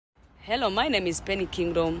Hello, my name is Penny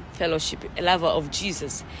Kingdom Fellowship, a lover of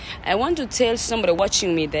Jesus. I want to tell somebody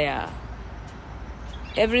watching me there,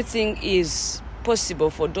 everything is possible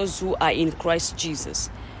for those who are in Christ Jesus.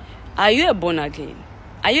 Are you a born again?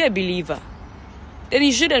 Are you a believer? Then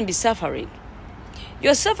you shouldn't be suffering.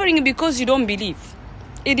 You're suffering because you don't believe.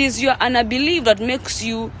 It is your unbelief that makes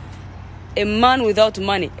you a man without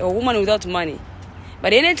money, a woman without money.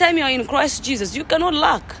 But anytime you are in Christ Jesus, you cannot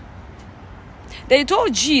lack. They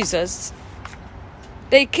told Jesus,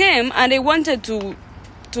 they came and they wanted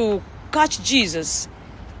to catch Jesus,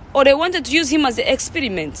 or they wanted to use him as an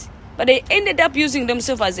experiment, but they ended up using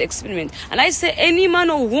themselves as an experiment. And I say, any man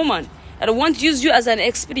or woman that wants to use you as an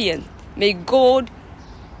experiment, may God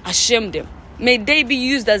shame them. May they be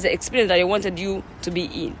used as the experience that they wanted you to be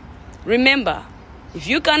in. Remember, if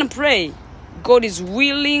you can pray, God is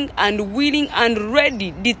willing and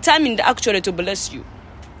ready, determined actually to bless you.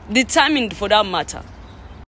 Determined for that matter.